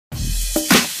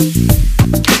A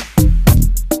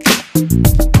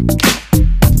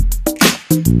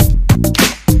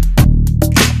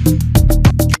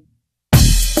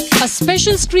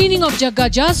special screening of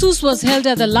Jagga Jasoos was held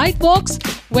at the Lightbox,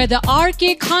 where the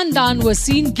RK Khandan was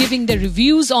seen giving their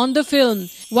reviews on the film.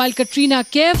 While Katrina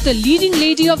Kaif, the leading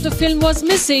lady of the film, was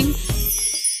missing,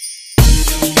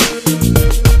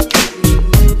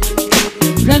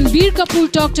 Ranbir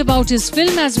Kapoor talked about his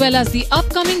film as well as the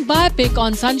upcoming biopic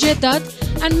on Sanjay Dutt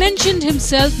and mentioned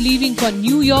himself leaving for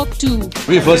New York too.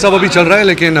 First half अभी चल रहा है,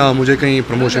 लेकिन मुझे कहीं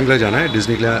promotion के लिए जाना है,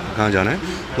 डिज्नी के लिए कहाँ जाना है,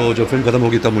 तो जब फिल्म खत्म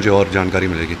होगी तब मुझे और जानकारी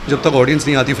मिलेगी। जब तक ऑडियंस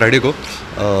नहीं आती फ्राइडे को,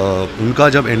 उनका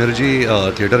जब एनर्जी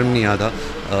थिएटर में नहीं आता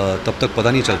तब तक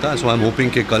पता नहीं चलता। सो आई एम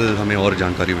होपिंग कि कल हमें और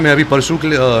जानकारी। मैं अभी परसों के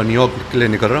लिए न्यूयॉर्क के लिए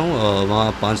निकल रहा हूँ,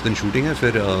 वहाँ 5 दिन शूटिंग है,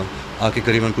 फिर आके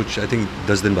करीबन कुछ आई थिंक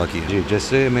 10 दिन बाकी है जी।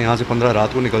 जैसे मैं यहाँ से 15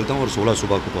 रात को निकलता हूँ और 16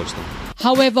 सुबह को पहुँचता हूँ।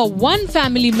 However, one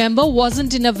family member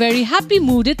wasn't in a very happy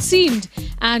mood, it seemed.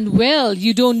 And well,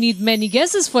 you don't need many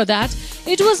guesses for that.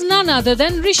 It was none other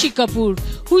than Rishi Kapoor,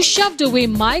 who shoved away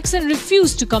mics and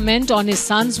refused to comment on his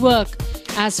son's work.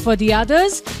 As for the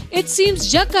others, it seems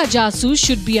Jagga Jasoos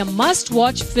should be a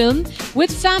must-watch film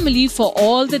with family for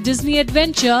all the Disney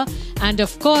adventure and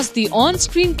of course the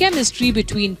on-screen chemistry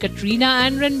between Katrina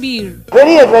and Ranbir.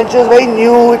 Very adventurous, very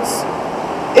new.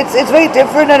 It's very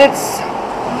different and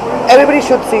everybody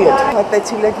should see it. बहुत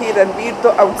अच्छी लगी। रणबीर तो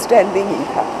outstanding ही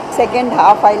था। Second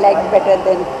half I liked better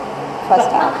than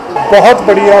first half. बहुत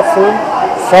बढ़िया film,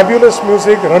 fabulous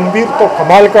music. Ranbir तो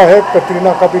कमाल का है,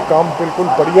 कटरीना का भी काम बिल्कुल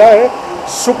बढ़िया है,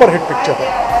 सुपर हिट पिक्चर है।